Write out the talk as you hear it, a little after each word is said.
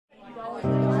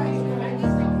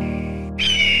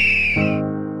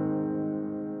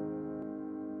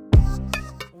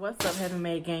What's up, Heaven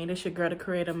Made Gang? This your girl, the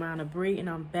creator, Mind of Bree, and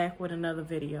I'm back with another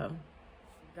video.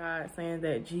 God saying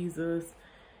that Jesus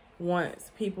wants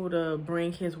people to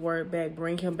bring his word back,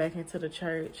 bring him back into the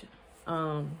church,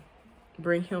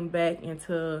 bring him back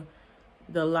into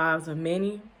the lives of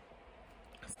many.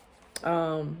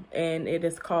 And it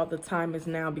is called The Time Is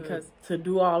Now, because to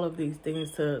do all of these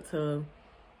things, to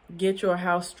get your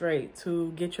house straight,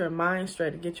 to get your mind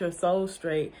straight, to get your soul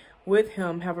straight with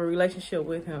him, have a relationship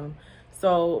with him.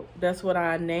 So that's what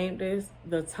I named this.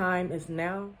 The time is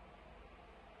now.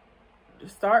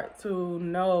 Start to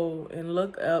know and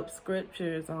look up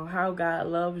scriptures on how God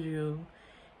loves you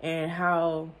and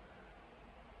how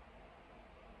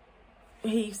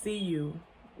he sees you,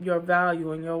 your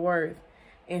value and your worth,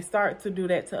 and start to do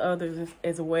that to others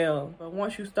as well. But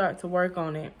once you start to work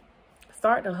on it,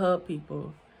 start to hug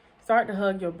people. Start to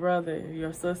hug your brother,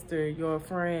 your sister, your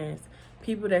friends,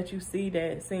 people that you see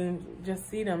that seem, just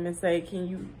see them and say,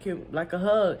 can like a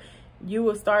hug. You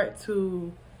will start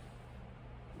to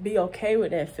be okay with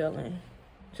that feeling.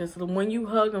 Just when you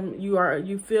hug them,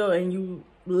 you feel, and you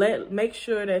make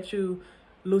sure that you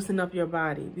loosen up your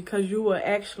body, because you will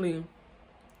actually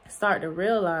start to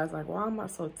realize, like, why am I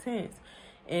so tense?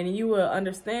 And you will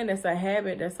understand that's a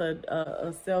habit, that's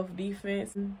a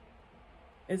self-defense.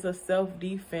 It's a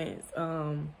self-defense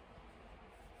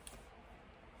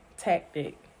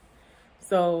tactic.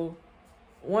 So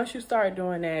once you start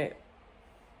doing that,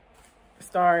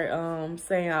 start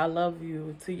saying I love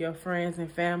you to your friends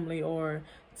and family, or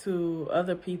to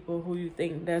other people who you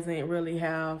think doesn't really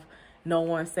have no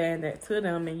one saying that to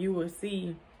them, and you will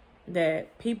see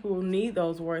that people need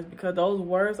those words, because those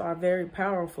words are very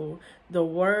powerful. The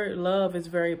word love is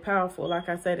very powerful. Like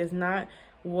I said, it's not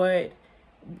what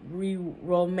we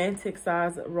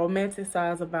romanticize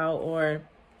about, or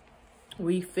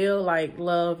we feel like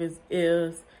love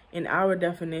is in our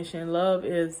definition. Love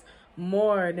is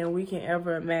more than we can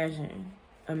ever imagine.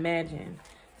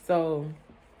 So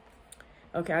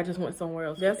okay, I just went somewhere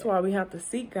else. That's why we have to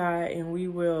seek God, and we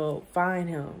will find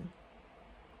him.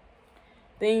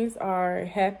 Things are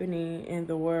happening in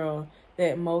the world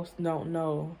that most don't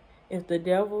know. If the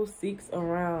devil seeks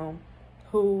around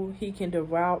who he can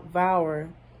devour,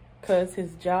 because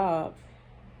it's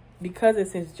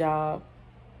his job,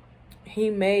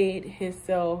 he made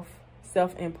himself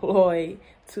self-employed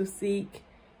to seek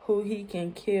who he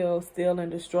can kill, steal,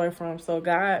 and destroy from. So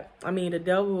the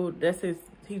devil, that's his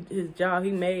job.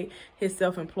 He made his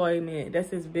self-employment,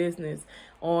 that's his business,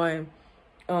 on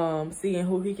seeing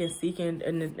who he can seek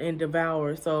and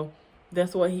devour. So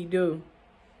that's what he do.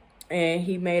 And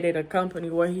he made it a company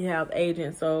where he have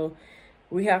agents. So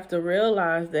we have to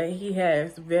realize that he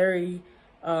has very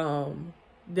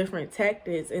different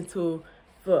tactics, and to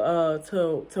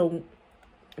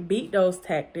beat those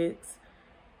tactics,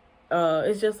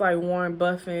 it's just like Warren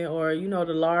Buffett, or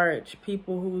the large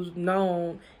people who's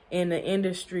known in the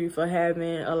industry for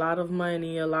having a lot of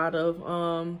money, a lot of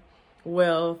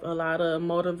wealth, a lot of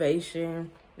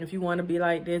motivation. If you want to be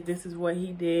like this is what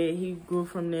he did. He grew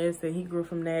from this and he grew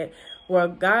from that. Well,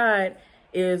 God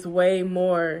is way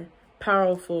more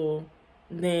powerful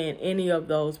than any of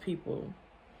those people.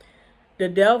 The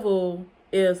devil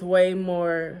is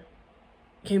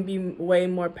can be way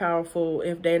more powerful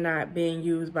if they're not being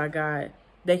used by God.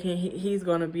 He's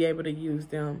going to be able to use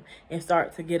them and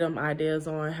start to get them ideas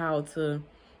on how to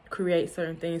create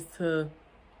certain things to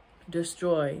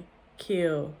destroy,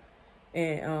 kill,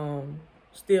 and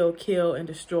steal, kill, and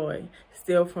destroy.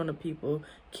 Steal from the people,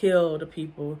 kill the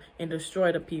people, and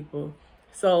destroy the people.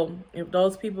 So if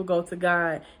those people go to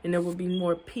God, then there will be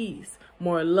more peace,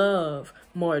 more love,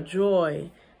 more joy,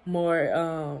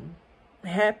 more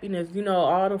happiness,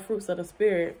 all the fruits of the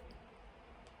Spirit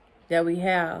that we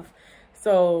have.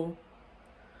 So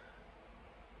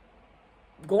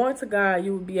going to God,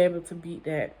 you will be able to beat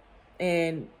that.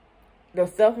 And the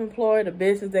self-employed, the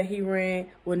business that he ran,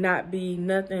 will not be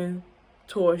nothing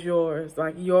towards yours.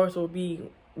 Like, yours will be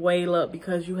way up,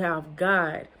 because you have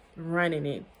God running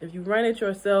it. If you run it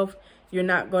yourself, you're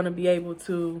not going to be able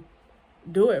to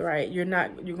do it right. You're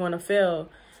going to fail.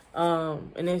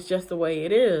 And it's just the way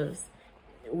it is.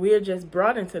 We're just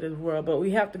brought into this world, but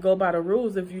we have to go by the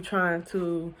rules if you're trying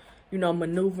to,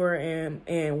 maneuver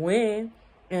and win,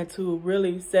 and to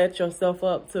really set yourself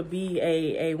up to be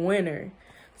a winner.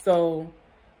 So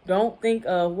don't think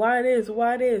of why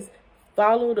this.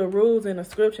 Follow the rules and the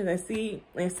scriptures,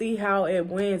 and see how it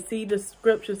wins. See the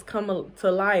scriptures come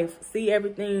to life. See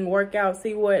everything work out.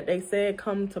 See what they said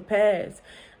come to pass.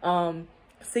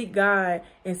 Seek God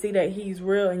and see that he's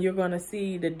real, and you're going to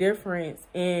see the difference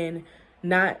in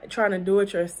not trying to do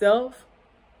it yourself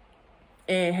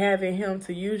and having him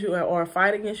to use you or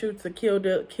fight against you to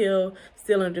kill,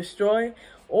 steal, and destroy,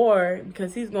 or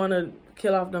because he's going to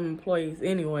kill off them employees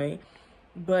anyway,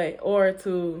 but or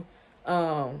to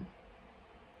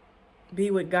be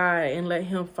with God and let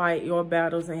him fight your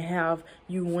battles and have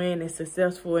you win and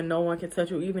successful, and no one can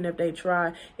touch you. Even if they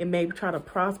try, it may try to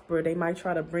prosper. They might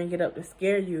try to bring it up to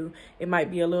scare you. It might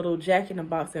be a little jack in the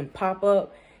box and pop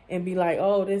up and be like,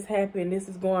 oh, this happened, this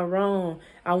is going wrong.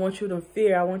 I want you to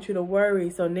fear, I want you to worry.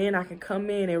 So then I can come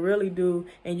in and really do,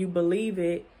 and you believe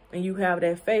it, and you have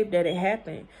that faith that it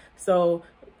happened. So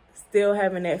still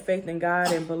having that faith in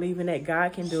God and believing that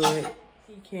God can do it,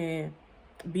 he can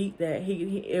beat that.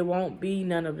 It won't be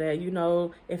none of that. You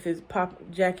know, if it's pop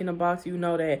jack in the box, you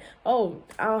know that, oh,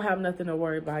 I don't have nothing to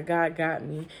worry about. God got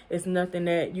me. It's nothing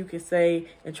that you can say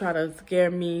and try to scare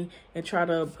me and try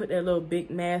to put that little big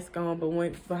mask on, but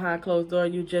when behind closed door,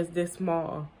 you're just this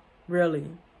small, really.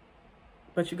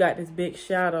 But you got this big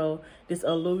shadow, this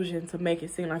illusion to make it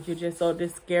seem like you're just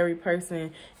this scary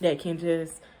person that can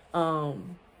just, you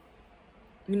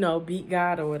know, beat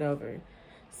God or whatever.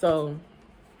 So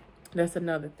that's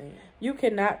another thing. You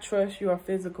cannot trust your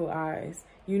physical eyes.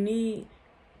 You need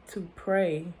to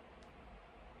pray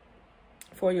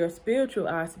for your spiritual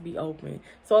eyes to be open.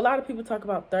 So a lot of people talk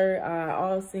about third eye,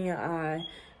 all-seeing eye,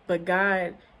 but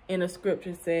God in the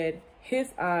scripture said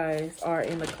his eyes are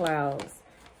in the clouds.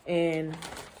 And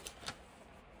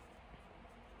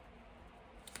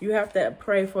you have to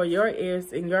pray for your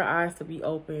ears and your eyes to be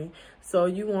open, so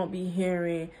you won't be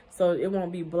hearing, so it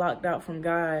won't be blocked out from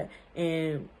God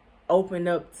and open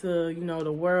up to, you know,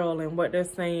 the world and what they're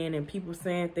saying and people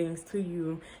saying things to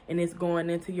you, and it's going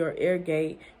into your ear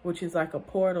gate, which is like a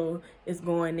portal. It's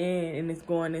going in and it's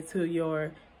going into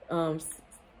your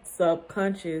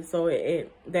subconscious. So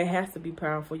that has to be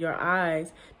powerful. Your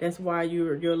eyes, that's why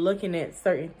you're looking at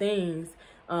certain things.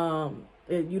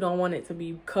 You don't want it to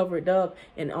be covered up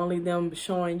and only them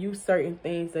showing you certain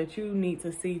things that you need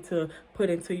to see to put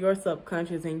into your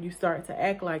subconscious, and you start to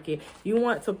act like it. You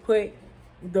want to put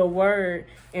the word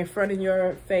in front of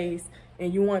your face,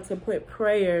 and you want to put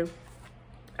prayer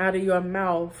out of your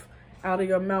mouth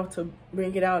to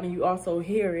bring it out, and you also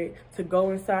hear it to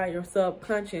go inside your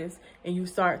subconscious, and you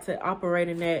start to operate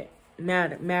in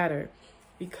that matter.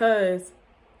 Because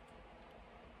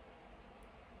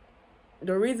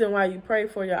the reason why you pray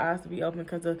for your eyes to be open,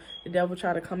 because the devil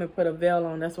try to come and put a veil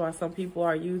on. That's why some people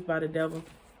are used by the devil.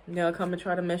 They'll come and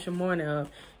try to mess your morning up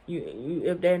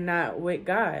if they're not with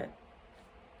God.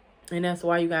 And that's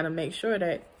why you got to make sure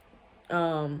that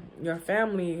your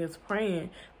family is praying,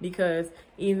 because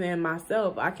even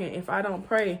myself, if I don't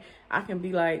pray, I can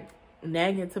be like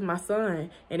nagging to my son,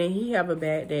 and then he have a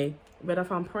bad day. But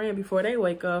if I'm praying before they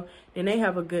wake up, then they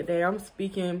have a good day. I'm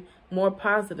speaking more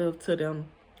positive to them.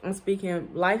 I'm speaking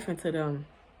life into them.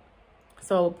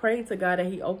 So pray to God that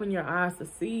he open your eyes to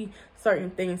see certain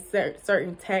things,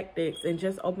 certain tactics, and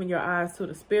just open your eyes to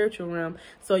the spiritual realm,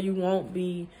 so you won't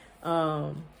be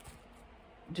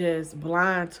just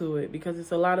blind to it. Because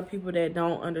it's a lot of people that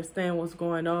don't understand what's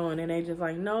going on, and they just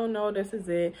like, no, this is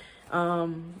it.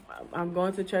 I'm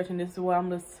going to church, and this is what I'm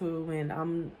listening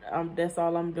to, and that's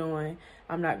all I'm doing.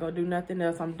 I'm not gonna do nothing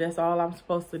else. That's all I'm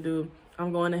supposed to do.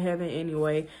 I'm going to heaven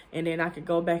anyway, and then I could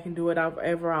go back and do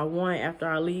whatever I want after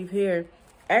I leave here.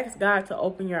 Ask God to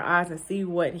open your eyes and see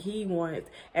what he wants.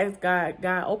 Ask God,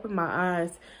 open my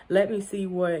eyes. Let me see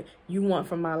what you want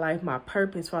from my life, my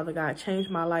purpose, Father God. Change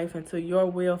my life into your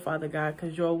will, Father God,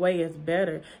 because your way is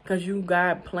better, because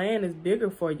God's plan is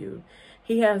bigger for you.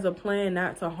 He has a plan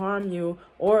not to harm you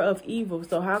or of evil.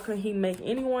 So how can he make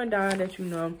anyone die that you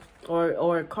know,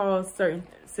 or cause certain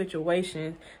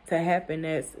situations to happen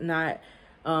that's not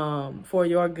for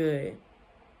your good?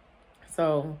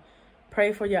 So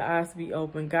pray for your eyes to be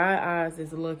open. God's eyes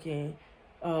is looking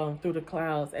through the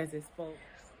clouds as it spoke.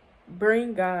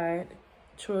 Bring God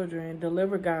children,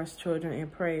 deliver God's children in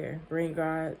prayer. Bring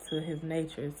God to his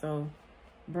nature. So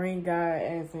bring God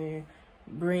as in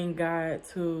bring God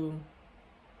to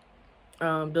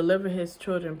deliver his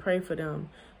children. Pray for them.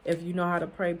 If you know how to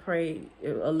pray, pray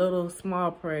a little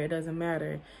small prayer. It doesn't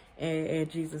matter. In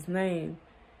Jesus' name.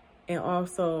 And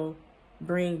also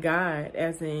bring God,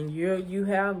 as in you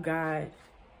have God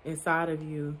inside of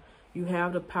you. You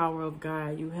have the power of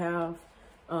God. You have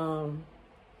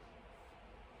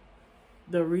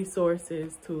the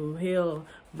resources to heal.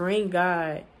 Bring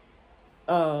God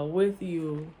with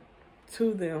you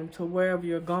to them, to wherever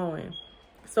you're going,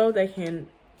 so they can,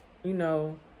 you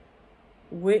know,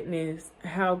 witness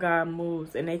how God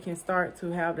moves, and they can start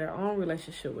to have their own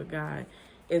relationship with God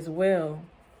as well.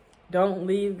 Don't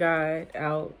leave God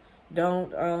out.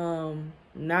 Don't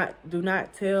do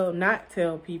not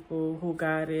tell people who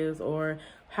God is or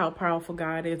how powerful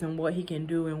God is and what he can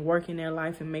do and work in their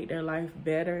life and make their life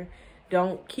better.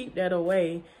 Don't keep that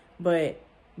away, but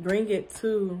bring it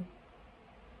to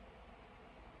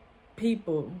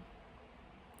people.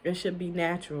 It should be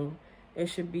natural. It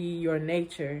should be your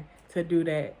nature to do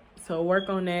that. So work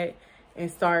on that and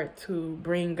start to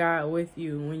bring God with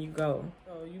you when you go.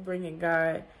 So you bringing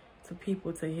God to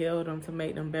people to heal them, to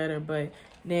make them better, but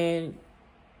then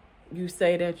you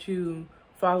say that you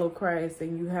follow Christ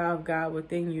and you have God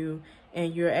within you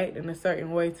and you're acting a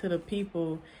certain way to the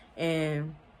people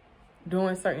and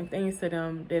doing certain things to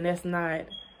them, then that's not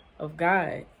of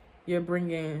God. You're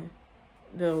bringing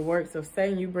the works of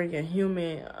Satan. You bringing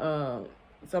human,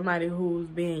 somebody who's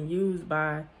being used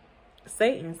by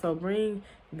Satan. So bring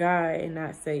God and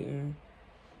not Satan,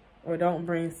 or don't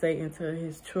bring Satan to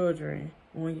his children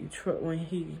when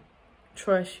he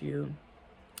trusts you.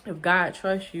 If God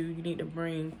trusts you, you need to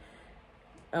bring,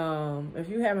 if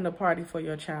you're having a party for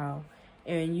your child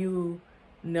and you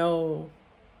know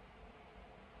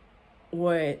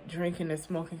what drinking and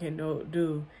smoking can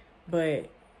do, but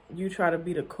you try to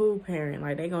be the cool parent,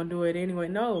 like they gonna do it anyway.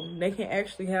 No, they can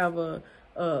actually have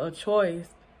a choice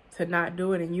to not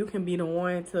do it, and you can be the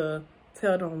one to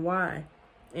tell them why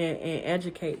and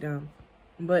educate them.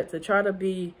 But to try to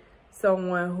be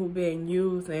someone who being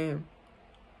used and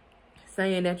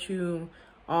saying that you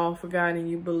all for God and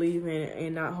you believe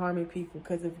in not harming people,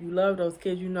 because if you love those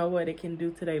kids, you know what it can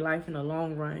do to their life in the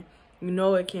long run. You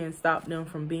know it can stop them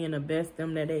from being the best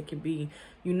them that they can be.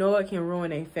 You know it can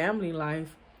ruin a family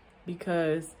life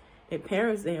because their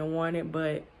parents didn't want it,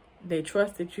 but they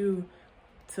trusted you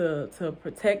to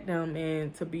protect them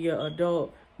and to be an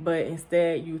adult, but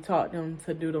instead you taught them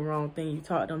to do the wrong thing. You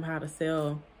taught them how to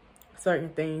sell certain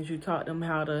things. You taught them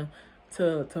how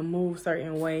to move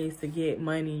certain ways to get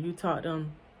money. You taught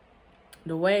them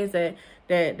the ways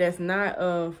that's not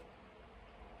of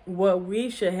what we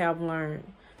should have learned.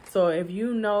 So if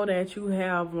you know that you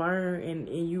have learned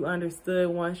and you understood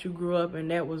once you grew up and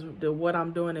that was what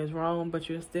I'm doing is wrong, but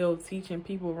you're still teaching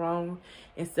people wrong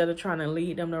instead of trying to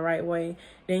lead them the right way,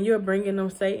 then you're bringing them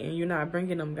Satan. You're not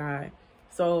bringing them God.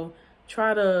 So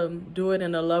try to do it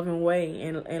in a loving way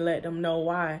and let them know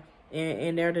why.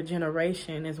 And they're the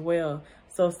generation as well.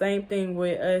 So same thing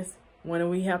with us. When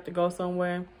we have to go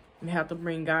somewhere, we have to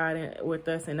bring God in with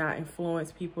us and not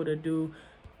influence people to do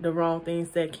the wrong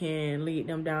things that can lead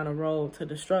them down a road to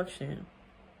destruction.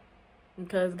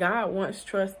 Because God once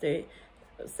trusted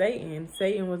Satan.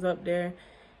 Satan was up there,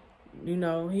 you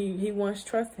know, he once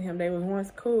trusted him. They was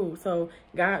once cool. So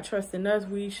God trusting us,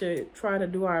 we should try to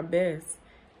do our best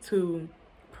to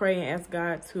pray and ask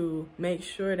God to make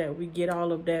sure that we get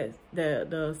all of that,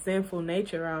 the sinful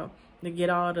nature out, to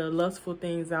get all the lustful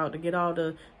things out, to get all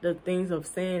the things of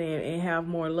sin and have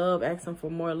more love, ask him for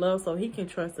more love so he can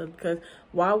trust us. Because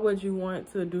why would you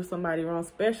want to do somebody wrong,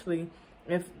 especially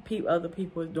if other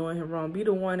people is doing him wrong? Be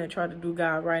the one that try to do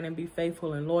God right and be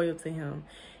faithful and loyal to him.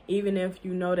 Even if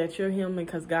you know that you're human,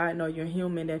 because God know you're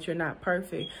human, that you're not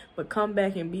perfect. But come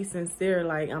back and be sincere,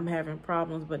 like, I'm having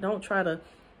problems. But don't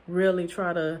really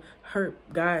try to hurt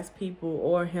God's people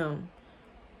or him.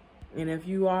 And if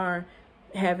you are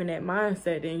having that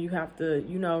mindset, then you have to,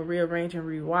 you know, rearrange and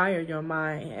rewire your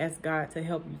mind and ask God to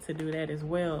help you to do that as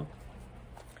well.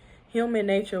 Human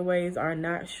nature ways are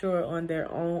not sure on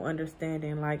their own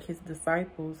understanding, like his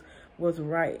disciples was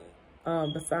right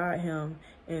beside him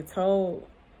and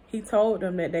he told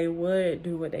them that they would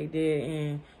do what they did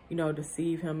and, you know,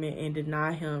 deceive him and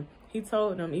deny him. He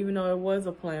told them, even though it was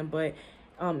a plan, but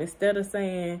instead of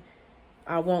saying,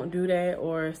 I won't do that,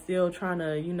 or still trying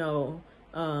to, you know,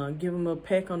 give him a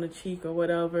peck on the cheek or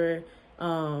whatever,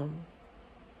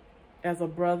 as a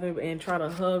brother, and try to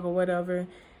hug or whatever,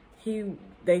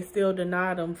 they still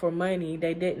denied him for money.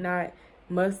 They did not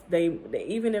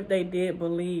even if they did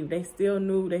believe, they still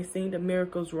knew, they seen the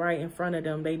miracles right in front of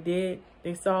them. They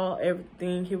saw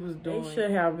everything he was doing. They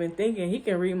should have been thinking, he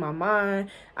can read my mind,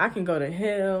 I can go to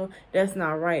hell. That's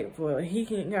not right. But he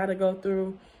gotta go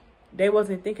through. They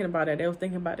wasn't thinking about it. They was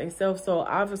thinking about themselves. So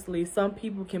obviously some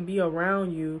people can be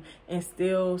around you and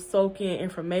still soak in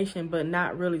information, but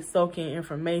not really soak in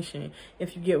information.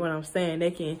 If you get what I'm saying,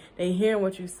 they hearing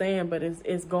what you're saying, but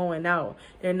it's going out.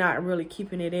 They're not really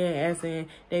keeping it in, as in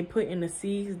they putting the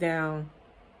seeds down,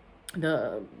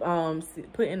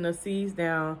 putting the seeds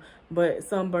down, but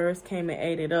some birds came and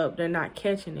ate it up. They're not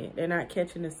catching it. They're not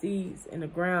catching the seeds in the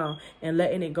ground and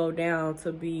letting it go down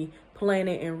to be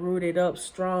planted and rooted up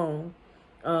strong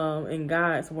in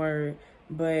God's word.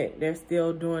 but they're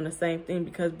still doing the same thing,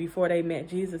 because before they met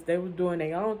Jesus, they was doing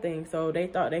their own thing. So they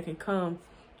thought they can come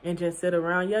and just sit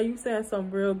around. Yeah, you saying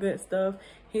some real good stuff.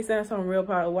 He saying some real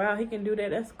power. Wow, he can do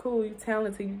that. That's cool. You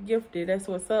talented. You gifted. That's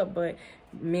what's up. But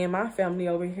me and my family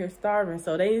over here starving.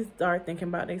 So they start thinking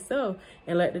about themselves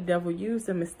and let the devil use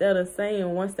them, instead of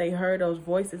saying, once they heard those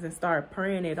voices and start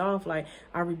praying it off, like,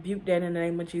 I rebuke that in the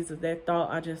name of Jesus. That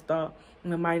thought, I just thought in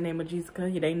the mighty name of Jesus,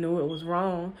 because they knew it was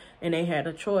wrong and they had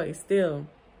a choice still.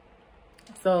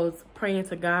 So it's praying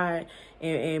to God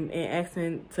and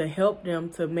asking to help them,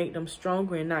 to make them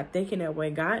stronger and not thinking that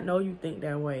way. God know you think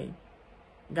that way.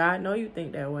 God know you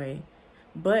think that way.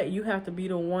 But you have to be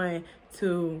the one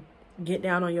to get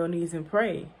down on your knees and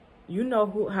pray. You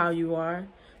know how you are.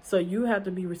 So you have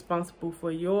to be responsible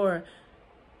for your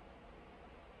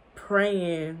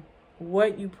praying,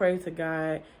 what you pray to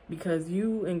God, because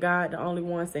you and God the only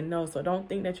ones that know. So don't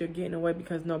think that you're getting away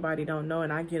because nobody don't know.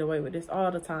 And I get away with this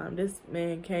all the time. This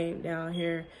man came down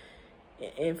here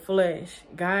in flesh.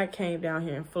 God came down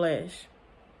here in flesh.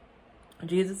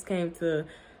 Jesus came to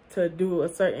do a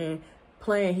certain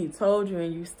plan he told you,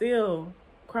 and you still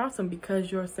cross him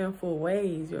because your sinful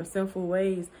ways,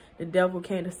 the devil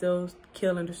came to steal,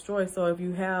 kill, and destroy. So if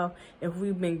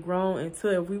we've been grown into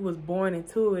it, if we was born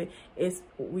into it,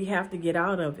 we have to get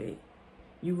out of it.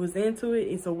 You was into it,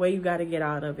 it's a way you got to get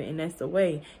out of it. And that's the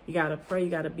way. You got to pray, you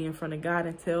got to be in front of God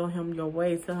and tell him your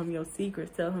ways, tell him your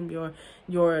secrets, tell him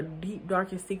your deep,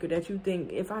 darkest secret that you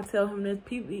think, if I tell him this,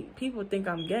 people think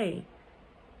I'm gay.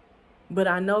 But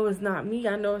I know it's not me.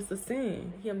 I know it's a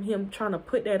sin. Him trying to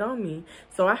put that on me.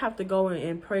 So I have to go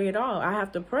and pray it all. I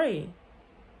have to pray.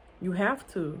 You have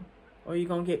to. Or you're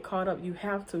going to get caught up. You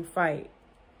have to fight.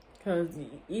 Because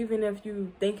even if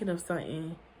you thinking of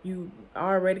something, you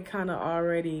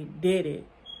already did it.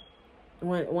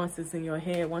 Once it's in your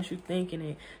head, once you thinking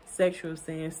it, sexual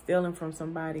sin, stealing from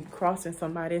somebody, crossing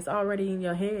somebody, it's already in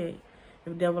your head.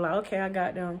 The devil like, okay, I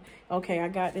got them. Okay, I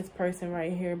got this person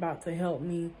right here about to help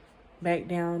me back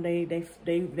down.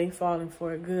 They falling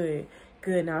for it. Good.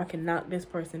 Now I can knock this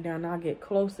person down. Now I get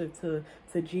closer to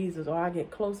Jesus, or I get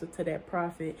closer to that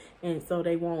prophet. And so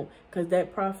they won't, because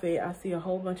that prophet, I see a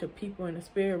whole bunch of people in the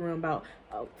spirit realm, about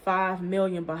 5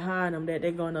 million behind them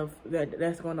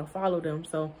that's gonna follow them.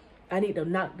 So I need to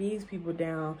knock these people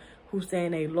down who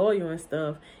saying they loyal and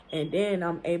stuff, and then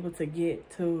I'm able to get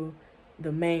to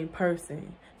the main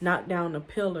person, knock down the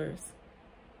pillars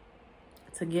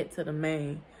to get to the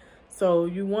main. So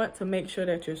you want to make sure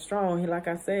that you're strong. Like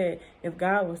I said, if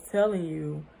God was telling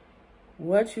you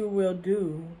what you will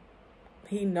do,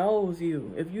 he knows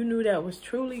you. If you knew that was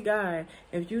truly God,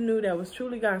 if you knew that was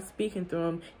truly God speaking through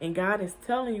him, and God is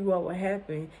telling you what will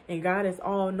happen, and God is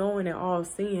all knowing and all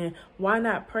seeing, why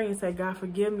not pray and say, God,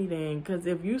 forgive me then? Because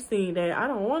if you seen that, I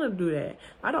don't want to do that.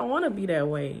 I don't want to be that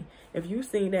way. If you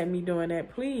seen that, me doing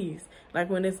that, please. Like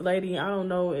when this lady, I don't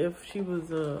know if she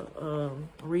was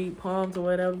read palms or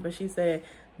whatever, but she said,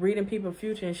 reading people's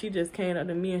future, and she just came up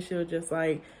to me and she was just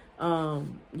like,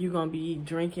 you gonna be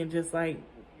drinking just like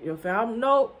your family.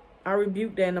 Nope. I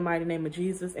rebuke that in the mighty name of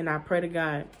Jesus, and I pray to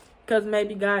God. Because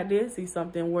maybe God did see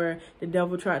something where the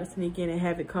devil tried to sneak in and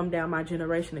have it come down my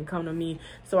generation and come to me.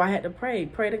 So I had to pray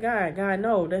to God. God,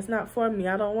 no, that's not for me.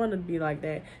 I don't want to be like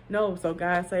that. No. So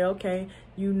God say, okay,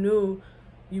 you knew,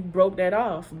 you broke that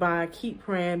off by keep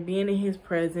praying, being in his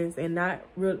presence, and not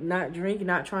drinking,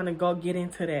 not trying to go get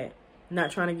into that. Not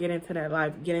trying to get into that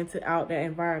life, get into out that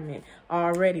environment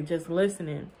already, just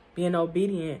listening, being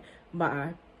obedient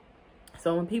by.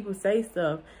 So when people say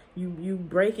stuff, you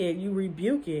break it, you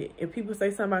rebuke it. If people say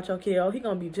something about your kid, oh, he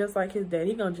gonna be just like his dad,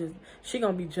 she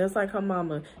gonna be just like her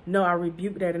mama. No, I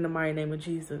rebuke that in the mighty name of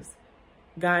Jesus.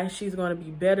 God, she's gonna be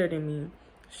better than me.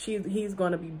 He's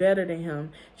gonna be better than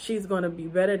him. She's gonna be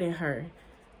better than her.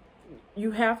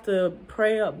 You have to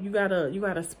pray up. You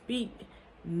gotta speak.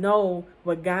 Know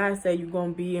what God said you're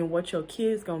gonna be and what your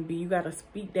kids gonna be. You gotta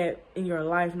speak that in your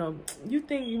life. No, you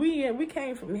think we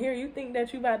came from here, you think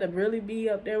that you about to really be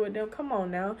up there with them? Come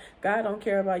on now. God don't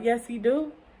care about. Yes, he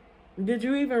do. Did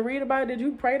you even read about it? Did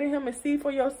you pray to him and see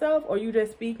for yourself? Or you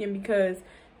just speaking because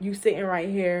you sitting right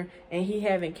here and he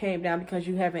haven't came down because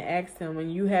you haven't asked him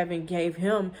and you haven't gave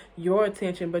him your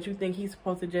attention, but you think he's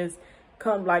supposed to just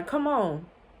come? Like, come on.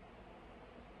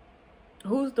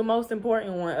 Who's the most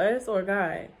important one, us or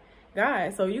God?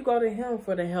 God. So you go to him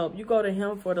for the help. You go to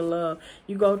him for the love.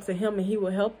 You go to him and he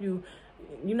will help you.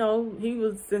 You know, he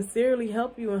will sincerely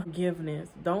help you in forgiveness.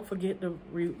 Don't forget to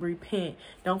repent.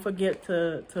 Don't forget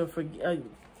to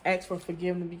ask for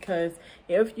forgiveness, because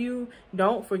if you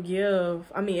don't forgive,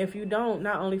 if you don't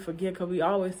not only forgive, because we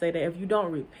always say that if you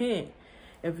don't repent,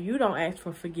 if you don't ask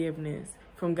for forgiveness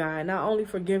from God. Not only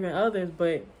forgiving others,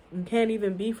 but you can't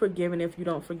even be forgiven if you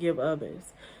don't forgive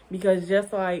others. Because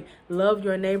just like love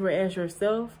your neighbor as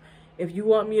yourself, if you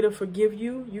want me to forgive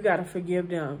you, you got to forgive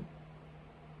them.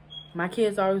 My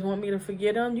kids always want me to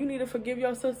forgive them. You need to forgive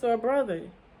your sister or brother.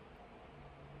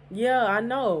 Yeah, I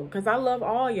know, because I love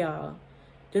all y'all.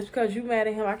 Just because you mad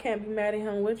at him, I can't be mad at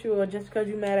him with you. Or just because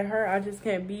you mad at her, I just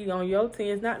can't be on your team.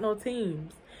 It's not no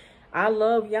teams. I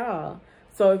love y'all.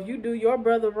 So if you do your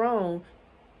brother wrong,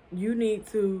 you need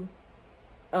to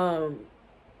ask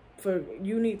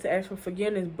for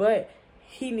forgiveness, but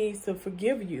he needs to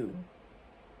forgive you.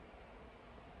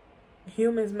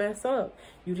 Humans mess up.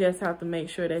 You just have to make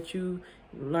sure that you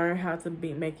learn how to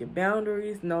make your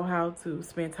boundaries, know how to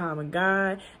spend time with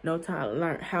God,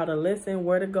 learn how to listen,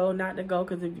 where to go, not to go.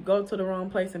 Because if you go to the wrong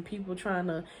place and people trying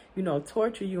to,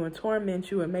 torture you and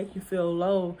torment you and make you feel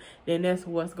low, then that's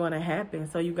what's going to happen.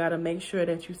 So you got to make sure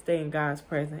that you stay in God's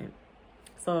presence.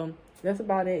 So that's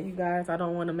about it, you guys. I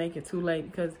don't want to make it too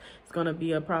late because it's going to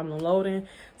be a problem loading.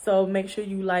 So make sure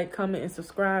you like, comment, and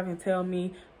subscribe, and tell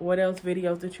me what else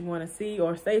videos that you want to see,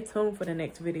 or stay tuned for the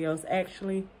next videos.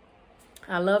 Actually,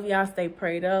 I love y'all. Stay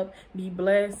prayed up. Be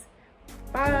blessed.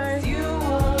 Bye. You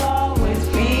will always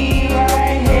be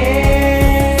right here.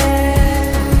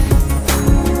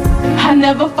 I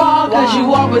never fall cause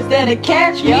you always there to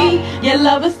catch me. Your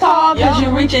love is tall cause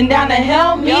you're reaching down to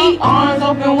help me. Arms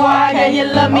open wide, yeah, you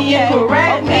love me and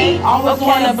correct me. Always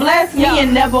wanna bless me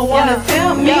and never wanna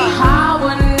tempt me. I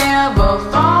would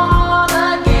never fall.